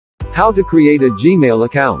How to create a Gmail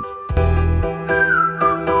account.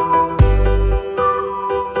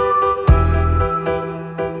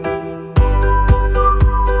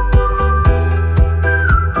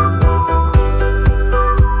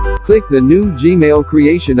 Click the new Gmail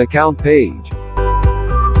creation account page.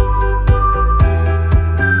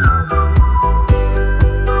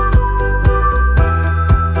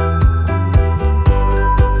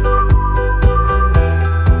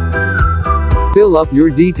 Fill up your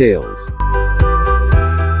details.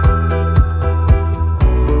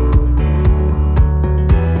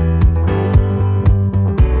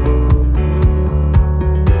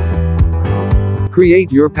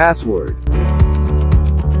 Create your password.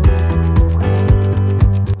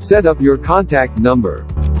 Set up your contact number.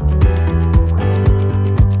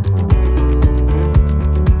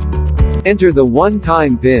 Enter the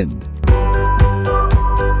one-time PIN.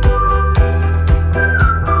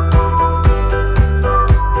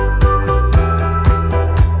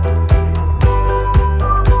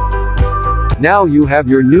 Now you have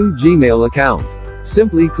your new Gmail account.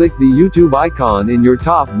 Simply click the YouTube icon in your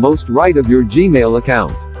top most right of your Gmail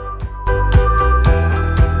account.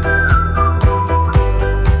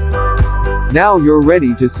 Now you're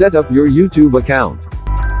ready to set up your YouTube account.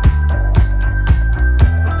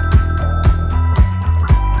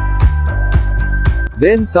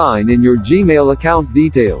 Then sign in your Gmail account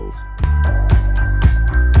details.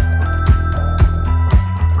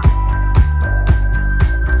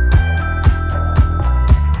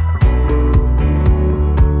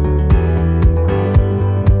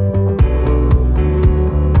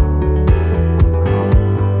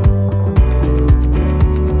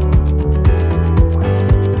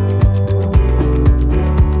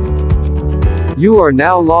 You are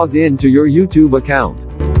now logged in to your YouTube account.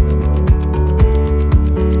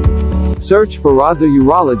 Search Firaza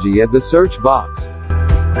Urology at the search box.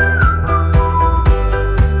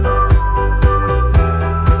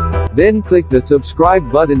 Then click the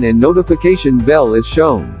subscribe button and notification bell is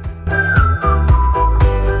shown.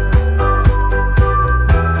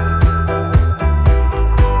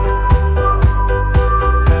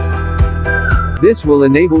 This will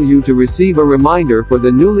enable you to receive a reminder for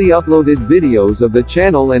the newly uploaded videos of the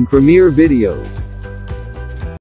channel and premiere videos.